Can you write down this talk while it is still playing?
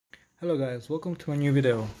Hello guys, welcome to a new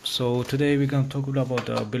video. So today we're going to talk about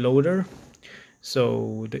the Beloader.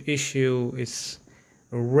 So the issue is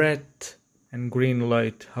red and green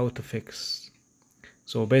light, how to fix.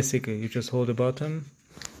 So basically you just hold the button,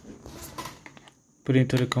 put it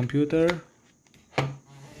into the computer,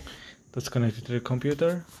 that's connected to the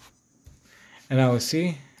computer, and now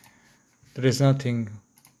see there is nothing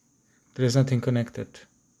connected.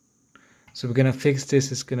 So we're gonna fix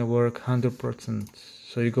this. It's gonna work 100%.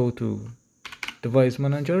 So you go to device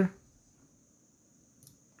manager,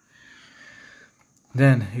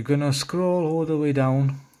 then you're gonna scroll all the way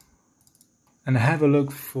down and have a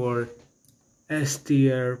look for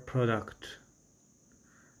STR product.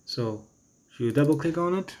 So you double click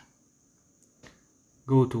on it,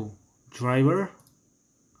 go to driver,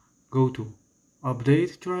 go to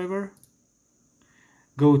update driver,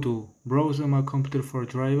 go to browser my computer for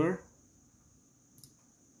driver,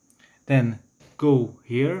 then go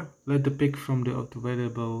here, let the pick from the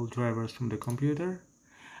available drivers from the computer,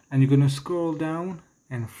 and you're gonna scroll down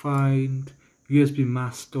and find USB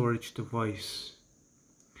mass storage device.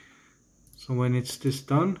 So when it's this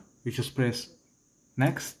done, you just press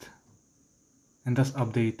next, and that's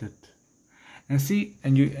updated. And see,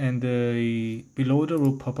 and the Beloader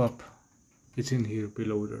will pop up. It's in here,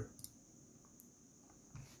 Beloader.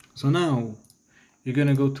 So now you're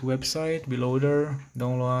gonna go to website, Beloader,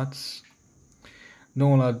 download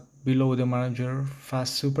Beloader Manager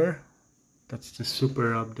Fast Super. That's the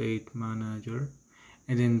super update manager.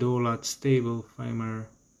 And then download stable firmware,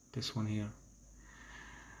 this one here.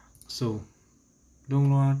 So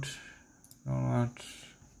download,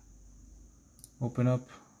 open up,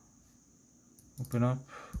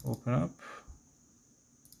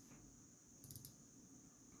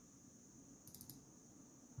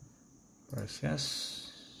 press yes,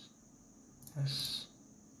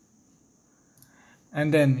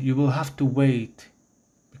 and then you will have to wait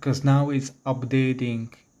because now it's updating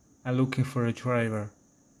and looking for a driver.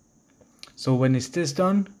 So when it's this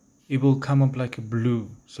done, it will come up like a blue,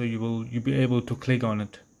 so you'll be able to click on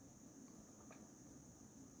it.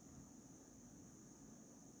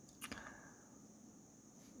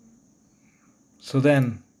 So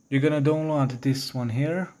then you're gonna download this one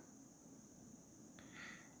here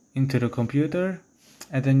into the computer,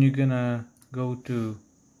 and then you're gonna go to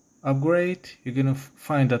upgrade. You're gonna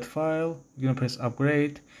find that file, you're gonna press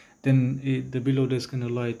upgrade, then the Beloader is gonna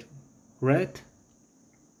light red.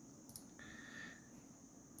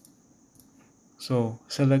 So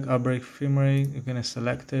select upgrade firmware, you're gonna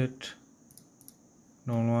select it,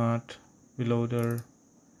 download Beloader,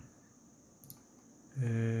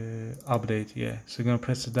 update, yeah. So you're gonna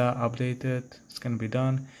press that, update it, it's gonna be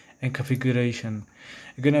done. And configuration,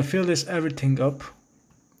 you're gonna fill this everything up,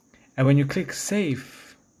 and when you click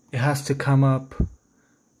save, it has to come up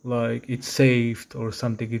like it's saved or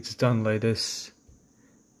something. It's done like this.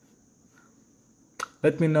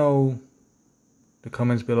 Let me know in the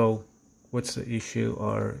comments below what's the issue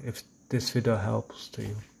or if this video helps to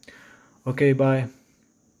you. Okay, bye,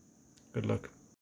 good luck.